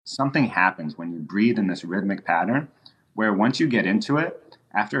something happens when you breathe in this rhythmic pattern where once you get into it,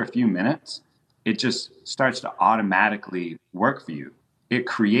 after a few minutes, it just starts to automatically work for you. It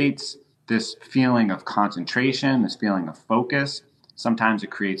creates this feeling of concentration, this feeling of focus. Sometimes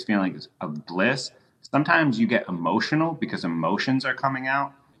it creates feelings of bliss. Sometimes you get emotional because emotions are coming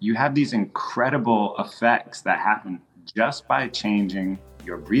out. You have these incredible effects that happen just by changing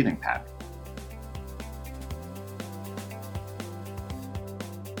your breathing pattern.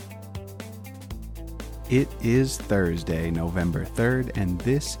 It is Thursday, November 3rd, and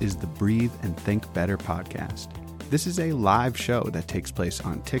this is the Breathe and Think Better podcast. This is a live show that takes place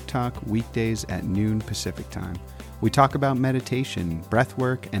on TikTok weekdays at noon Pacific time. We talk about meditation, breath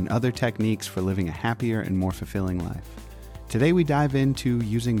work, and other techniques for living a happier and more fulfilling life. Today we dive into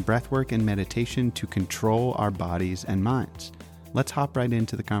using breath work and meditation to control our bodies and minds. Let's hop right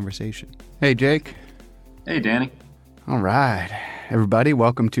into the conversation. Hey, Jake. Hey, Danny. All right, everybody,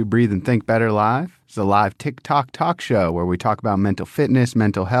 welcome to Breathe and Think Better Live. It's a live TikTok talk show where we talk about mental fitness,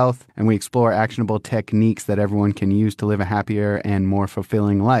 mental health, and we explore actionable techniques that everyone can use to live a happier and more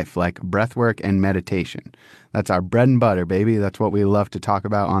fulfilling life, like breathwork and meditation. That's our bread and butter, baby. That's what we love to talk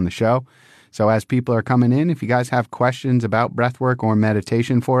about on the show. So as people are coming in, if you guys have questions about breathwork or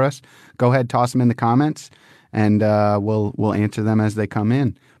meditation for us, go ahead, toss them in the comments, and we'll answer them as they come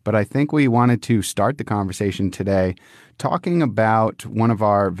in. But I think we wanted to start the conversation today talking about one of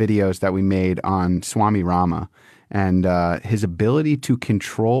our videos that we made on Swami Rama and his ability to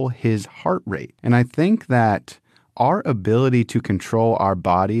control his heart rate. And I think that our ability to control our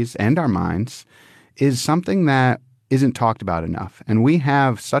bodies and our minds is something that isn't talked about enough. And we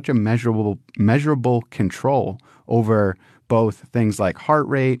have such a measurable control over both things like heart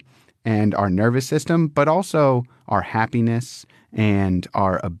rate and our nervous system, but also our happiness and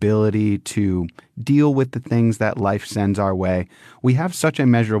our ability to deal with the things that life sends our way. We have such a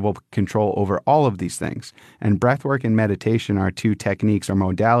measurable control over all of these things. And breathwork and meditation are two techniques or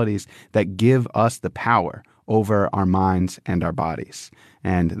modalities that give us the power over our minds and our bodies.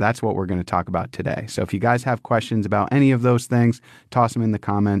 And that's what we're going to talk about today. So if you guys have questions about any of those things, toss them in the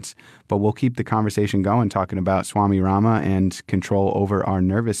comments. But we'll keep the conversation going, talking about Swami Rama and control over our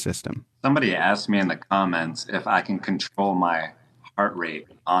nervous system. Somebody asked me in the comments if I can control my heart rate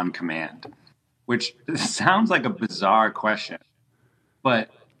on command, which sounds like a bizarre question. But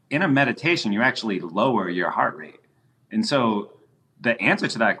in a meditation, you actually lower your heart rate. And so the answer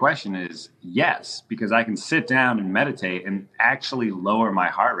to that question is yes, because I can sit down and meditate and actually lower my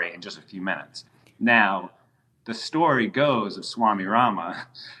heart rate in just a few minutes. Now, the story goes of Swami Rama,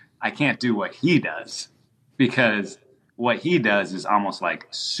 I can't do what he does because what he does is almost like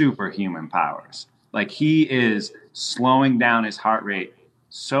superhuman powers. Like he is slowing down his heart rate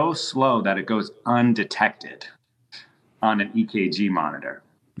so slow that it goes undetected on an EKG monitor.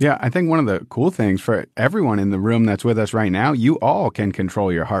 Yeah, I think one of the cool things for everyone in the room that's with us right now, you all can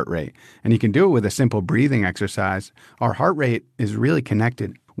control your heart rate. And you can do it with a simple breathing exercise. Our heart rate is really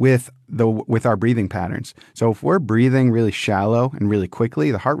connected with our breathing patterns. So if we're breathing really shallow and really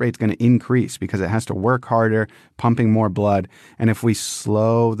quickly, the heart rate's going to increase because it has to work harder, pumping more blood. And if we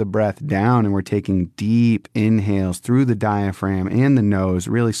slow the breath down and we're taking deep inhales through the diaphragm and the nose,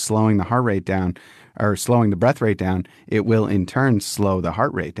 really slowing the heart rate down, or slowing the breath rate down, it will in turn slow the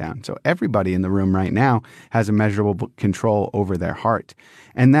heart rate down. So everybody in the room right now has a measurable control over their heart.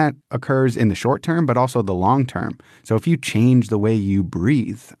 And that occurs in the short term, but also the long term. So if you change the way you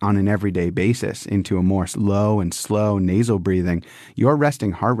breathe on an everyday basis into a more low and slow nasal breathing, your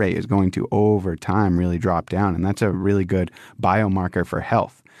resting heart rate is going to over time really drop down. And that's a really good biomarker for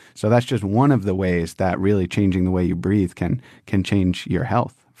health. So that's just one of the ways that really changing the way you breathe can change your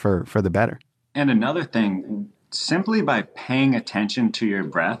health for the better. And another thing, simply by paying attention to your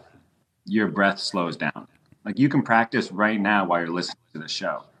breath slows down. Like you can practice right now while you're listening to the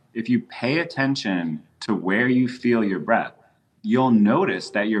show. If you pay attention to where you feel your breath, you'll notice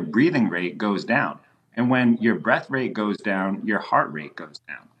that your breathing rate goes down. And when your breath rate goes down, your heart rate goes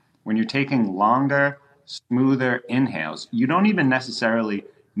down. When you're taking longer, smoother inhales, you don't even necessarily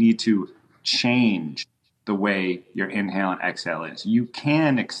need to change the way your inhale and exhale is. You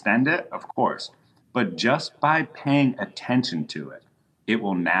can extend it, of course, but just by paying attention to it, it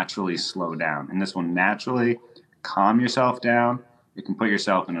will naturally slow down. And this will naturally calm yourself down. You can put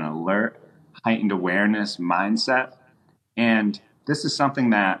yourself in an alert, heightened awareness mindset. And this is something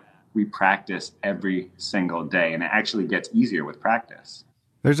that we practice every single day, and it actually gets easier with practice.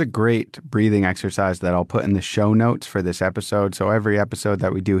 There's a great breathing exercise that I'll put in the show notes for this episode. So every episode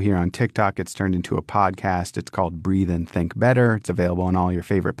that we do here on TikTok, it's turned into a podcast. It's called Breathe and Think Better. It's available on all your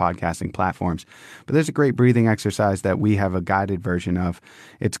favorite podcasting platforms. But there's a great breathing exercise that we have a guided version of.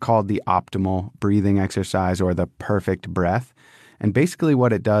 It's called the optimal breathing exercise, or the perfect breath. And basically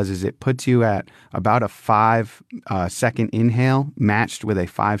what it does is it puts you at about a 5-second inhale matched with a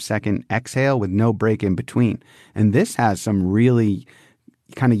 5-second exhale with no break in between. And this has some really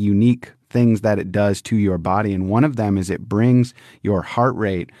kind of unique things that it does to your body. And one of them is it brings your heart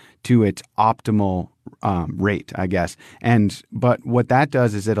rate to its optimal rate, I guess. But what that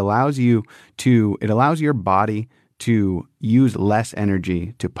does is it allows your body to use less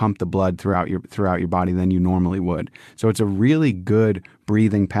energy to pump the blood throughout your body than you normally would. So it's a really good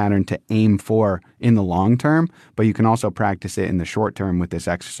breathing pattern to aim for in the long term, but you can also practice it in the short term with this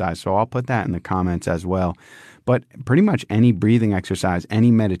exercise. So I'll put that in the comments as well. But pretty much any breathing exercise,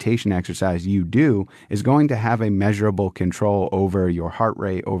 any meditation exercise you do is going to have a measurable control over your heart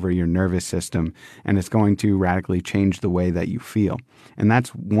rate, over your nervous system, and it's going to radically change the way that you feel. And that's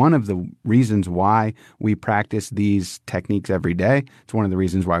one of the reasons why we practice these techniques every day. It's one of the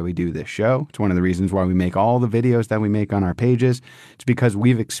reasons why we do this show. It's one of the reasons why we make all the videos that we make on our pages. It's because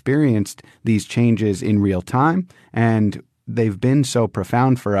we've experienced these changes in real time, and they've been so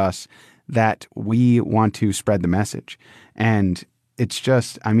profound for us that we want to spread the message. And it's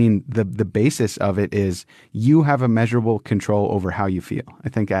just, the basis of it is you have a measurable control over how you feel. I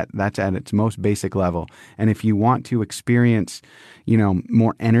think that's at its most basic level. And if you want to experience,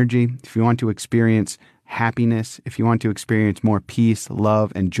 more energy, if you want to experience happiness, if you want to experience more peace,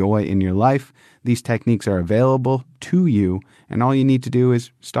 love, and joy in your life, these techniques are available to you. And all you need to do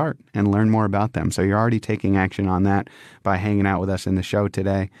is start and learn more about them. So you're already taking action on that by hanging out with us in the show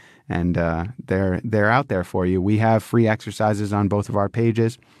today. And they're out there for you. We have free exercises on both of our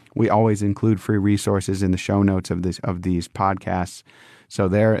pages. We always include free resources in the show notes of these podcasts. So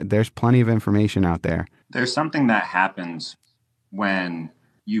there's plenty of information out there. There's something that happens when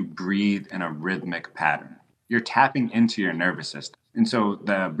you breathe in a rhythmic pattern. You're tapping into your nervous system. And so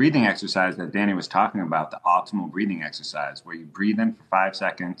the breathing exercise that Danny was talking about, the optimal breathing exercise, where you breathe in for 5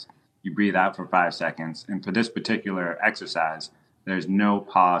 seconds, you breathe out for 5 seconds. And for this particular exercise, there's no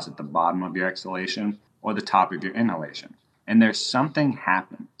pause at the bottom of your exhalation or the top of your inhalation. And there's something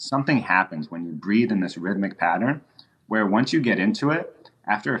happens when you breathe in this rhythmic pattern where once you get into it,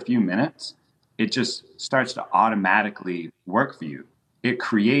 after a few minutes, it just starts to automatically work for you. It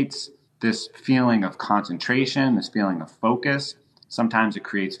creates this feeling of concentration, this feeling of focus. Sometimes it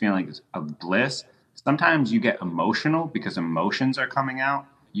creates feelings of bliss. Sometimes you get emotional because emotions are coming out.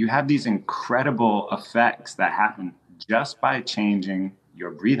 You have these incredible effects that happen just by changing your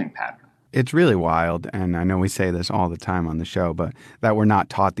breathing pattern. It's really wild, and I know we say this all the time on the show, but that we're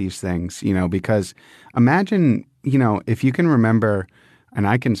not taught these things, because imagine, if you can remember, and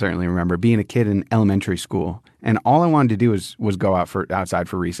I can certainly remember being a kid in elementary school, and all I wanted to do was go outside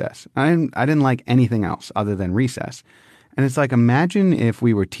for recess. I didn't like anything else other than recess. And it's like, imagine if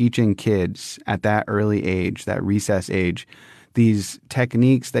we were teaching kids at that early age, that recess age, these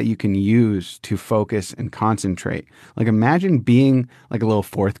techniques that you can use to focus and concentrate. Like imagine being like a little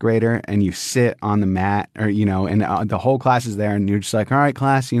fourth grader and you sit on the mat or, and the whole class is there and you're just like, all right,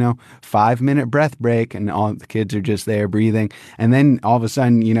 class, 5-minute breath break. And all the kids are just there breathing. And then all of a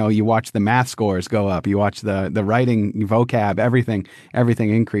sudden, you watch the math scores go up. You watch the writing vocab, everything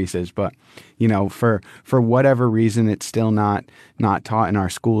increases. But, for whatever reason, it's still not taught in our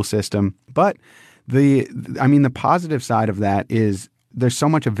school system. But the positive side of that is there's so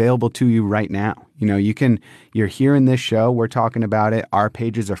much available to you right now. You're hearing this show, we're talking about it. Our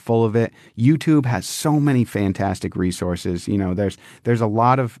pages are full of it. YouTube has so many fantastic resources. There's a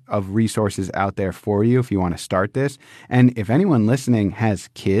lot of resources out there for you if you want to start this. And if anyone listening has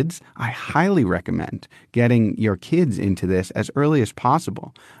kids, I highly recommend getting your kids into this as early as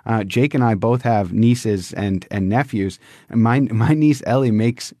possible. Jake and I both have nieces and nephews. And my niece Ellie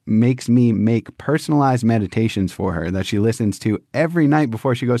makes me make personalized meditations for her that she listens to every night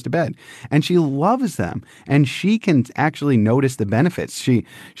before she goes to bed. And she loves them. And she can actually notice the benefits.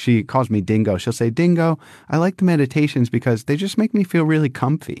 She calls me Dingo. She'll say, Dingo, I like the meditations because they just make me feel really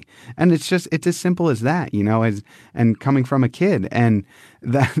comfy. And it's as simple as that, and coming from a kid. And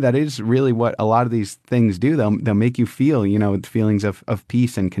that is really what a lot of these things do. They'll make you feel, feelings of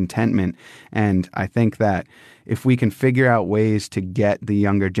peace and contentment. And I think that if we can figure out ways to get the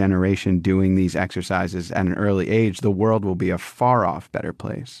younger generation doing these exercises at an early age, the world will be a far off better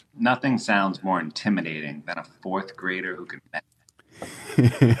place. Nothing sounds more intimidating than a fourth grader who can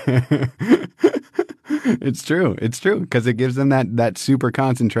It's true. It's true because it gives them that super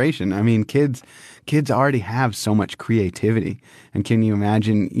concentration. I mean, kids already have so much creativity, and can you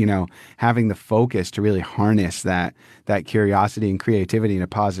imagine, having the focus to really harness that curiosity and creativity in a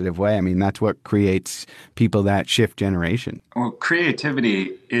positive way? I mean, that's what creates people that shift generation. Well,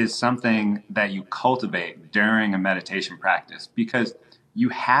 creativity is something that you cultivate during a meditation practice because you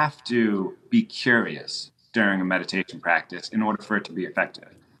have to be curious during a meditation practice in order for it to be effective.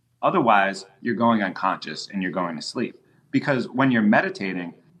 Otherwise, you're going unconscious and you're going to sleep. Because when you're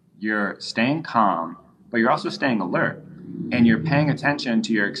meditating, you're staying calm, but you're also staying alert. And you're paying attention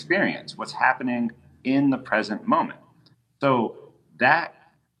to your experience, what's happening in the present moment. So that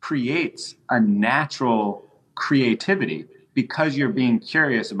creates a natural creativity because you're being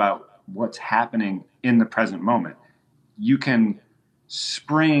curious about what's happening in the present moment. You can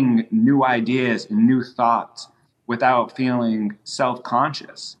spring new ideas and new thoughts without feeling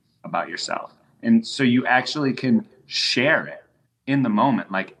self-conscious about yourself. And so you actually can share it in the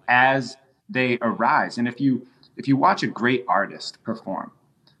moment, like as they arise. And if you watch a great artist perform,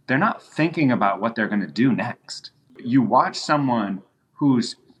 they're not thinking about what they're going to do next. You watch someone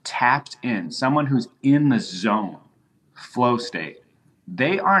who's tapped in, someone who's in the zone, flow state.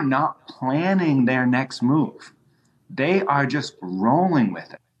 They are not planning their next move. They are just rolling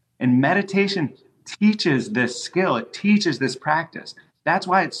with it. And meditation teaches this skill. It teaches this practice. That's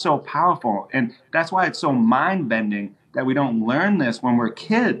why it's so powerful. And that's why it's so mind-bending that we don't learn this when we're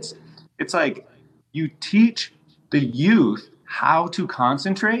kids. It's like you teach the youth how to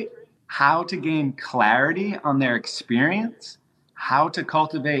concentrate, how to gain clarity on their experience, how to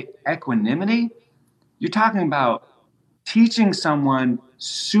cultivate equanimity. You're talking about teaching someone a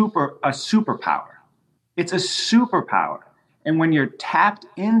superpower. It's a superpower. And when you're tapped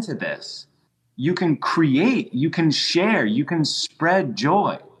into this, you can create, you can share, you can spread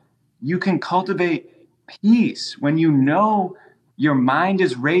joy, you can cultivate peace when you know your mind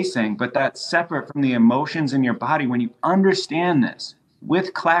is racing, but that's separate from the emotions in your body. When you understand this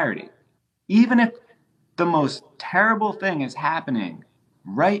with clarity, even if the most terrible thing is happening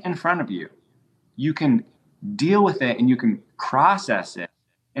right in front of you, you can deal with it and you can process it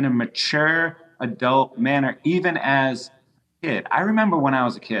in a mature adult manner, even as a kid. I remember when I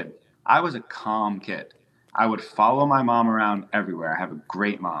was a kid, I was a calm kid. I would follow my mom around everywhere. I have a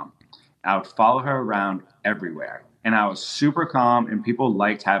great mom. I would follow her around everywhere. And I was super calm and people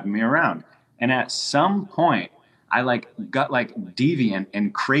liked having me around. And at some point, I got deviant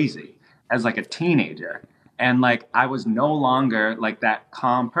and crazy as a teenager. And I was no longer that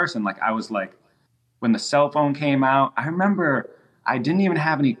calm person. I was when the cell phone came out, I remember I didn't even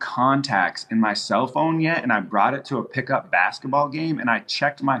have any contacts in my cell phone yet. And I brought it to a pickup basketball game and I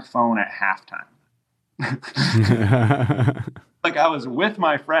checked my phone at halftime. I was with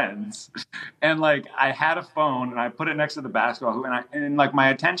my friends and I had a phone and I put it next to the basketball hoop and my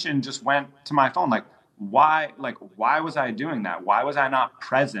attention just went to my phone. Why was I doing that? Why was I not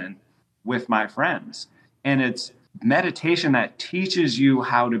present with my friends? And it's meditation that teaches you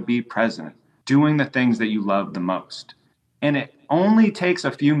how to be present, doing the things that you love the most. And it only takes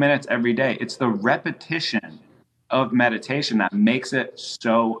a few minutes every day. It's the repetition of meditation that makes it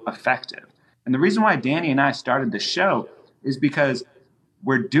so effective. And the reason why Danny and I started the show is because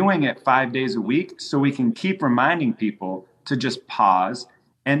we're doing it 5 days a week so we can keep reminding people to just pause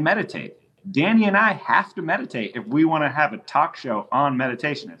and meditate. Danny and I have to meditate if we want to have a talk show on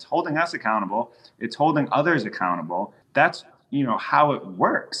meditation. It's holding us accountable. It's holding others accountable. That's, how it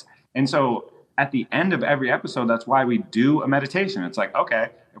works. And so at the end of every episode, that's why we do a meditation. It's okay,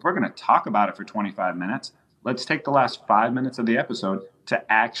 if we're going to talk about it for 25 minutes, let's take the last 5 minutes of the episode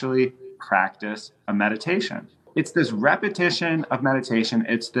to actually practice a meditation. It's this repetition of meditation.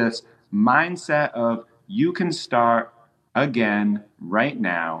 It's this mindset of you can start again right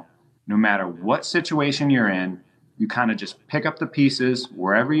now, no matter what situation you're in. You kind of just pick up the pieces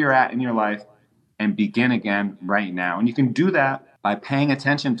wherever you're at in your life and begin again right now. And you can do that by paying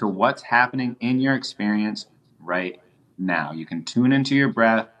attention to what's happening in your experience right now. You can tune into your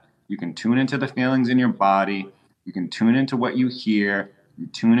breath. You can tune into the feelings in your body. You can tune into what you hear. You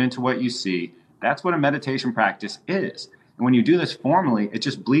tune into what you see. That's what a meditation practice is. And when you do this formally, it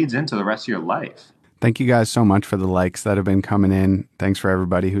just bleeds into the rest of your life. Thank you guys so much for the likes that have been coming in. Thanks for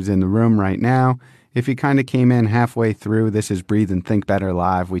everybody who's in the room right now. If you kind of came in halfway through, this is Breathe and Think Better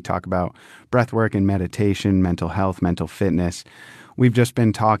Live. We talk about breathwork and meditation, mental health, mental fitness. We've just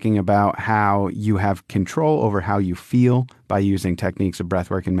been talking about how you have control over how you feel by using techniques of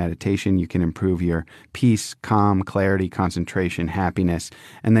breathwork and meditation. You can improve your peace, calm, clarity, concentration, happiness.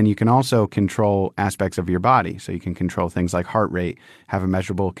 And then you can also control aspects of your body. So you can control things like heart rate, have a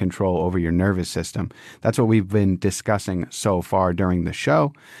measurable control over your nervous system. That's what we've been discussing so far during the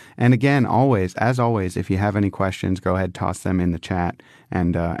show. And again, always, as always, if you have any questions, go ahead, toss them in the chat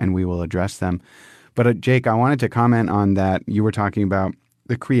and we will address them. But Jake, I wanted to comment on that. You were talking about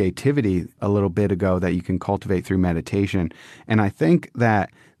the creativity a little bit ago that you can cultivate through meditation. And I think that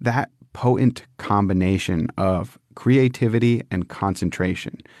potent combination of creativity and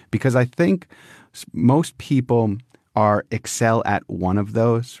concentration, because I think most people excel at one of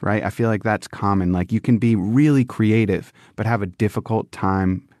those, right? I feel like that's common. Like you can be really creative, but have a difficult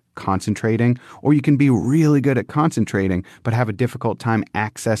time concentrating, or you can be really good at concentrating, but have a difficult time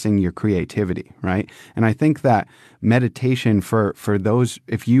accessing your creativity, right? And I think that meditation for those,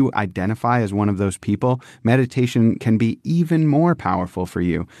 if you identify as one of those people, meditation can be even more powerful for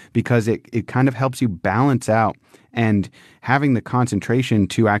you because it kind of helps you balance out and having the concentration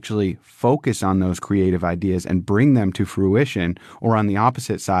to actually focus on those creative ideas and bring them to fruition, or on the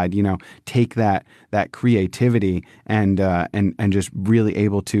opposite side, take that creativity and just really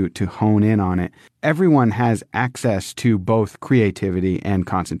able to hone in on it. Everyone has access to both creativity and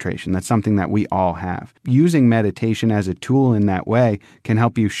concentration. That's something that we all have. Using meditation as a tool in that way can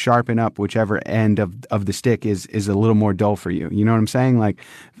help you sharpen up whichever end of the stick is a little more dull for you. You know what I'm saying? Like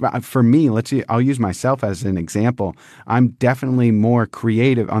for me, I'll use myself as an example. I'm definitely more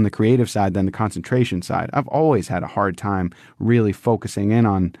creative on the creative side than the concentration side. I've always had a hard time really focusing in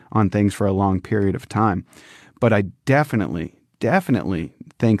on things for a long period of time. But I definitely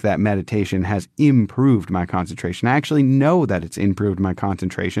think that meditation has improved my concentration. I actually know that it's improved my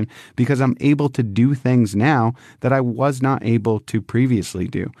concentration because I'm able to do things now that I was not able to previously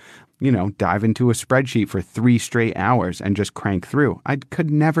do. Dive into a spreadsheet for 3 straight hours and just crank through. I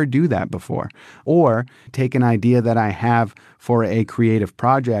could never do that before. Or take an idea that I have for a creative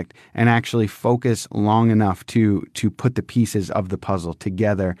project and actually focus long enough to put the pieces of the puzzle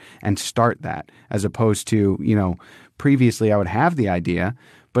together and start that, as opposed to, previously I would have the idea,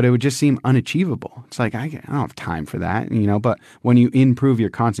 but it would just seem unachievable. It's like, I don't have time for that, but when you improve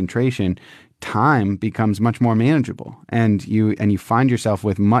your concentration, time becomes much more manageable, and you find yourself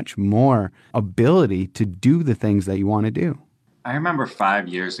with much more ability to do the things that you want to do. I remember 5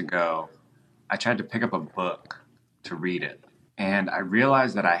 years ago, I tried to pick up a book to read it, and I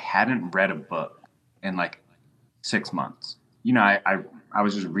realized that I hadn't read a book in like 6 months. I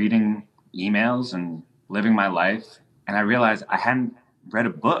was just reading emails and living my life, and I realized I hadn't read a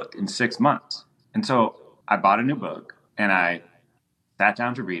book in 6 months. And so I bought a new book, and I sat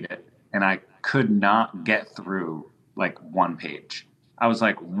down to read it, and I could not get through like one page. I was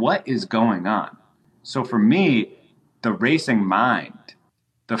like, what is going on? So for me, the racing mind,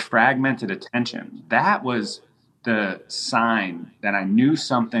 the fragmented attention, that was the sign that I knew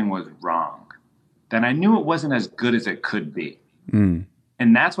something was wrong, that I knew it wasn't as good as it could be. And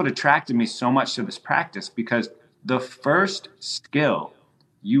that's what attracted me so much to this practice, because the first skill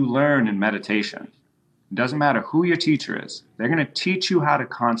you learn in meditation, it doesn't matter who your teacher is, they're going to teach you how to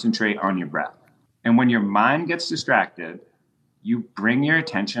concentrate on your breath. And when your mind gets distracted, you bring your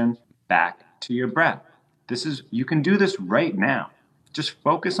attention back to your breath. You can do this right now. Just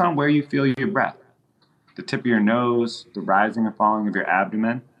focus on where you feel your breath. The tip of your nose, the rising and falling of your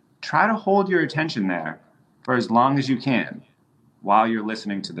abdomen. Try to hold your attention there for as long as you can while you're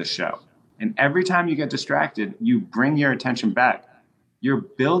listening to this show. And every time you get distracted, you bring your attention back. You're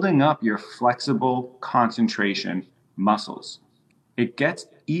building up your flexible concentration muscles. It gets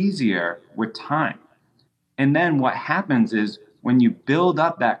easier with time. And then what happens is when you build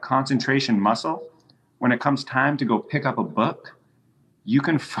up that concentration muscle, when it comes time to go pick up a book, you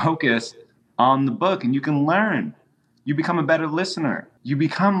can focus on the book and you can learn. You become a better listener. You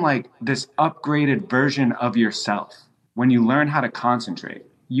become like this upgraded version of yourself when you learn how to concentrate.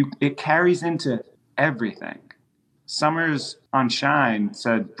 It carries into everything. Summers on Shine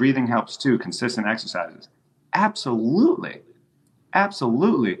said breathing helps too, consistent exercises. Absolutely.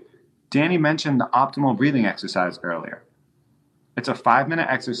 Absolutely. Danny mentioned the optimal breathing exercise earlier. It's a 5-minute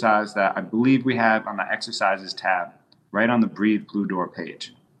exercise that I believe we have on the exercises tab right on the Breathe Blue Door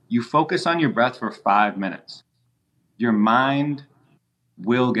page. You focus on your breath for 5 minutes. Your mind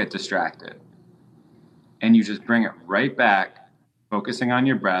will get distracted. And you just bring it right back, focusing on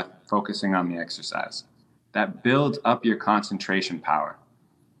your breath, focusing on the exercise. That builds up your concentration power.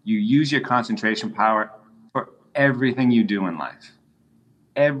 You use your concentration power for everything you do in life.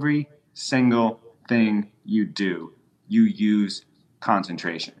 Every single thing you do, you use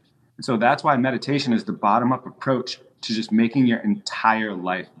concentration. And so that's why meditation is the bottom-up approach to just making your entire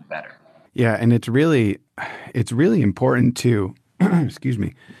life better. Yeah, and it's really important to, excuse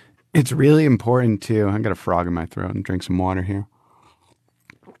me, it's really important to, I got a frog in my throat and drink some water here.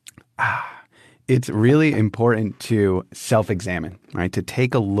 It's really important to self-examine, right? To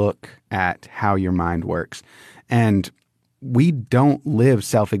take a look at how your mind works. And we don't live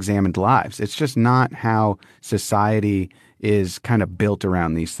self-examined lives. It's just not how society is kind of built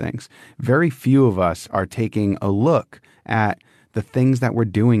around these things. Very few of us are taking a look at the things that we're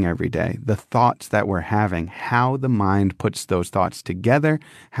doing every day, the thoughts that we're having, how the mind puts those thoughts together,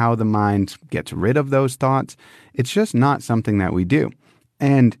 how the mind gets rid of those thoughts. It's just not something that we do.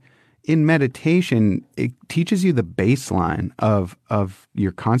 And in meditation, it teaches you the baseline of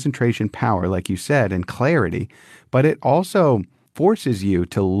your concentration power, like you said, and clarity, but it also forces you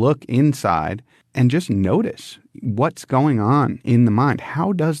to look inside and just notice what's going on in the mind.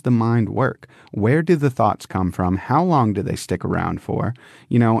 How does the mind work? Where do the thoughts come from? How long do they stick around for?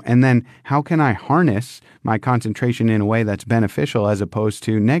 And then how can I harness my concentration in a way that's beneficial as opposed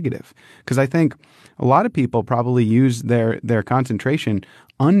to negative? Because I think a lot of people probably use their concentration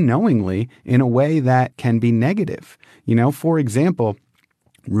unknowingly in a way that can be negative. For example,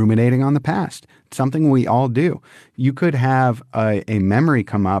 ruminating on the past, something we all do. You could have a memory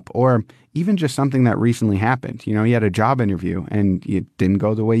come up, or even just something that recently happened. You had a job interview and it didn't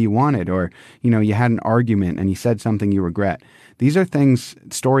go the way you wanted, or, you had an argument and you said something you regret. These are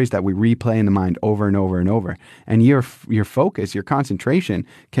stories that we replay in the mind over and over and over. And your focus, your concentration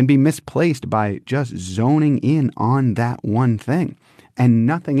can be misplaced by just zoning in on that one thing. And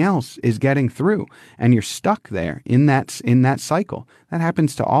nothing else is getting through, and you're stuck there in that cycle. That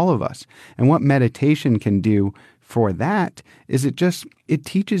happens to all of us. And what meditation can do for that is it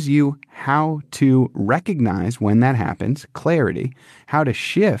teaches you how to recognize when that happens, clarity, how to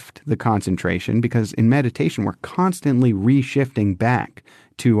shift the concentration, because in meditation we're constantly reshifting back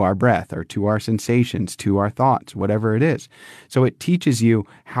to our breath or to our sensations, to our thoughts, whatever it is. So it teaches you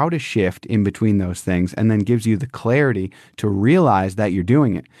how to shift in between those things, and then gives you the clarity to realize that you're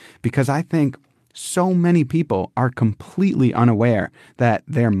doing it. Because I think so many people are completely unaware that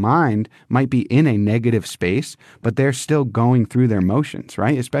their mind might be in a negative space, but they're still going through their motions,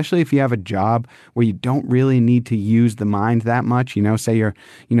 right? Especially if you have a job where you don't really need to use the mind that much. Say you're,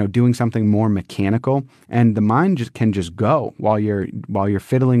 doing something more mechanical, and the mind can just go while you're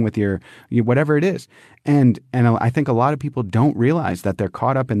fiddling with your whatever it is. And I think a lot of people don't realize that they're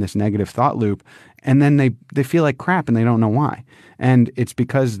caught up in this negative thought loop, and then they feel like crap and they don't know why. And it's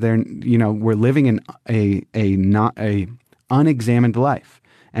because we're living in a unexamined life.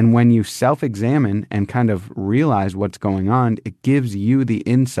 And when you self-examine and kind of realize what's going on, it gives you the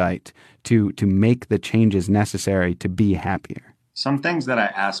insight to make the changes necessary to be happier. Some things that I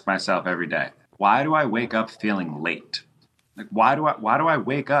ask myself every day: why do I wake up feeling late? Like, why do I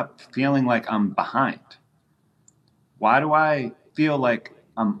wake up feeling like I'm behind? Why do I feel like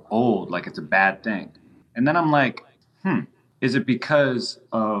I'm old, like it's a bad thing? And then I'm like, is it because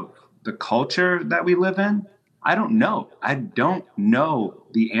of the culture that we live in? I don't know. I don't know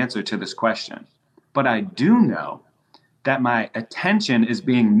the answer to this question. But I do know that my attention is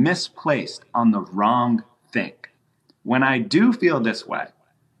being misplaced on the wrong thing. When I do feel this way,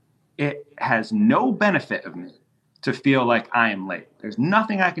 it has no benefit of me to feel like I am late. There's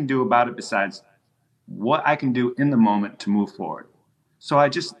nothing I can do about it besides what I can do in the moment to move forward. So I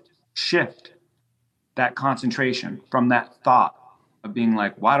just shift that concentration from that thought of being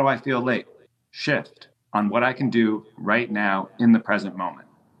like, why do I feel late? Shift on what I can do right now in the present moment.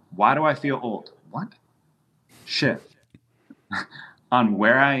 Why do I feel old? What? Shift on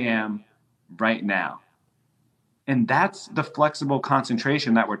where I am right now. And that's the flexible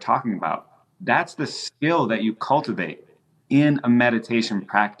concentration that we're talking about. That's the skill that you cultivate in a meditation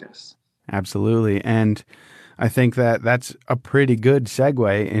practice. Absolutely. And I think that that's a pretty good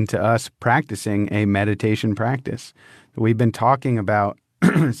segue into us practicing a meditation practice. We've been talking about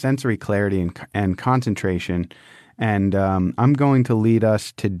sensory clarity and concentration, and I'm going to lead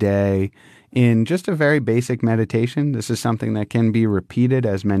us today in just a very basic meditation. This is something that can be repeated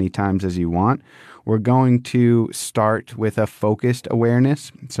as many times as you want. We're going to start with a focused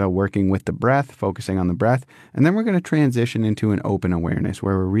awareness, so working with the breath, focusing on the breath, and then we're going to transition into an open awareness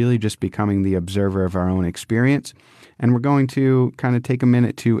where we're really just becoming the observer of our own experience, and we're going to kind of take a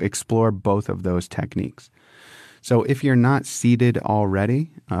minute to explore both of those techniques. So if you're not seated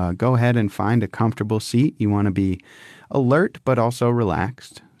already, go ahead and find a comfortable seat. You want to be alert but also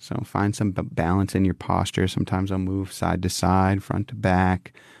relaxed. So find some balance in your posture. Sometimes I'll move side to side, front to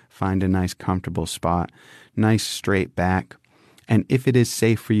back. Find a nice comfortable spot, nice straight back. And if it is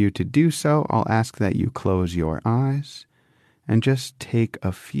safe for you to do so, I'll ask that you close your eyes and just take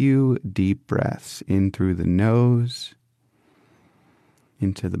a few deep breaths in through the nose,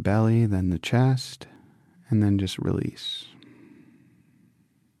 into the belly, then the chest, and then just release.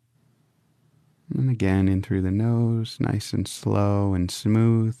 And again, in through the nose, nice and slow and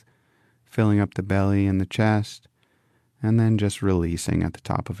smooth, filling up the belly and the chest, and then just releasing at the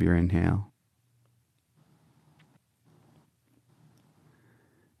top of your inhale.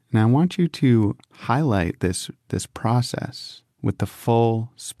 Now I want you to highlight this process with the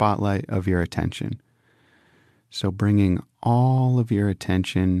full spotlight of your attention. So bringing all of your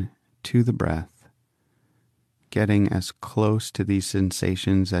attention to the breath, getting as close to these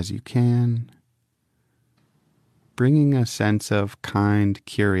sensations as you can, bringing a sense of kind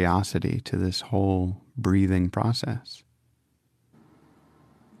curiosity to this whole breathing process.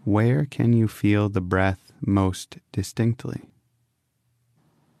 Where can you feel the breath most distinctly?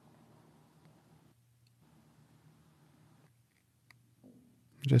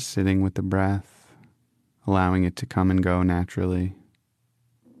 Just sitting with the breath, allowing it to come and go naturally.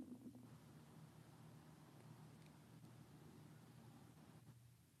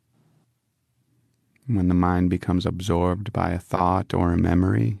 When the mind becomes absorbed by a thought or a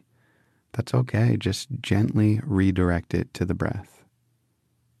memory, that's okay. Just gently redirect it to the breath,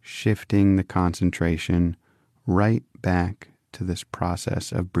 shifting the concentration right back to this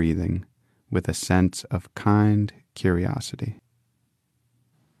process of breathing with a sense of kind curiosity.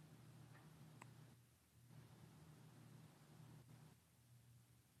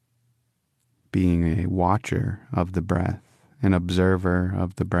 Being a watcher of the breath, an observer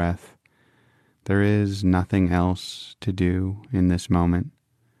of the breath, there is nothing else to do in this moment.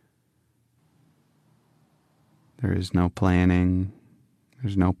 There is no planning.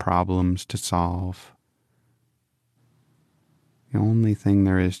 There's no problems to solve. The only thing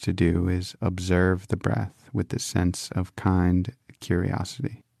there is to do is observe the breath with this sense of kind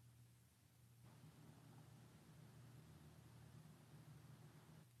curiosity.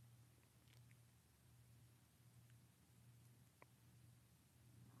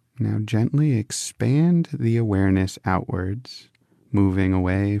 Now gently expand the awareness outwards, moving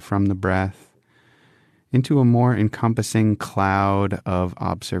away from the breath into a more encompassing cloud of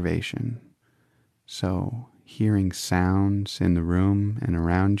observation. So, hearing sounds in the room and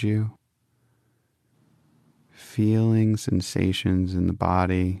around you, feeling sensations in the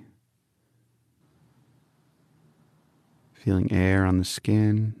body, feeling air on the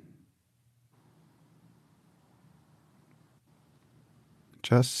skin,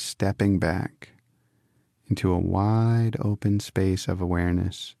 just stepping back into a wide open space of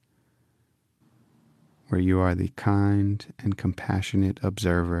awareness where you are the kind and compassionate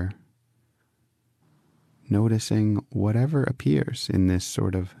observer, noticing whatever appears in this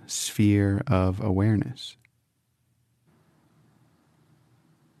sort of sphere of awareness.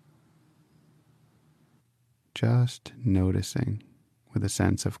 Just noticing with a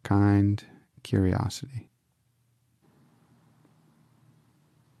sense of kind curiosity.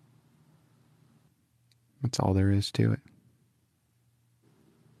 That's all there is to it.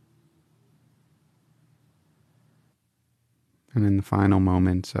 And in the final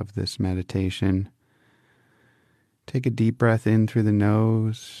moments of this meditation, take a deep breath in through the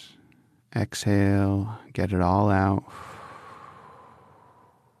nose, exhale, get it all out.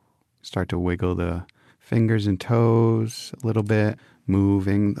 Start to wiggle the fingers and toes a little bit,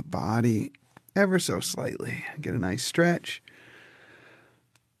 moving the body ever so slightly. Get a nice stretch.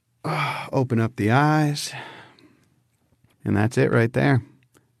 Open up the eyes. And that's it right there.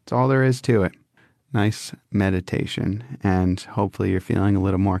 That's all there is to it. Nice meditation. And hopefully you're feeling a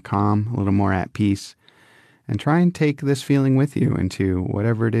little more calm, a little more at peace. And try and take this feeling with you into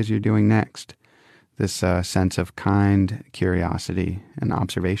whatever it is you're doing next. This sense of kind curiosity and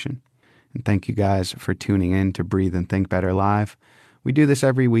observation. And thank you guys for tuning in to Breathe and Think Better Live. We do this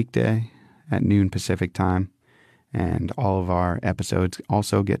every weekday at noon Pacific time. And all of our episodes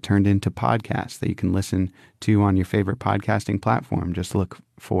also get turned into podcasts that you can listen to on your favorite podcasting platform. Just look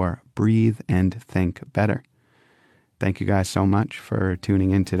for Breathe and Think Better. Thank you guys so much for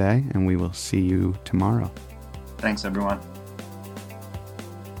tuning in today, and we will see you tomorrow. Thanks, everyone.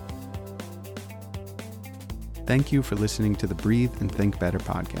 Thank you for listening to the Breathe and Think Better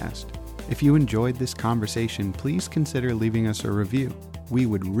podcast. If you enjoyed this conversation, please consider leaving us a review. We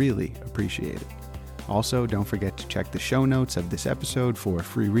would really appreciate it. Also, don't forget to check the show notes of this episode for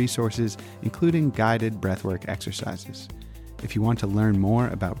free resources, including guided breathwork exercises. If you want to learn more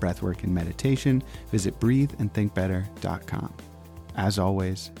about breathwork and meditation, visit breatheandthinkbetter.com. As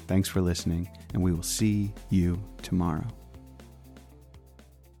always, thanks for listening, and we will see you tomorrow.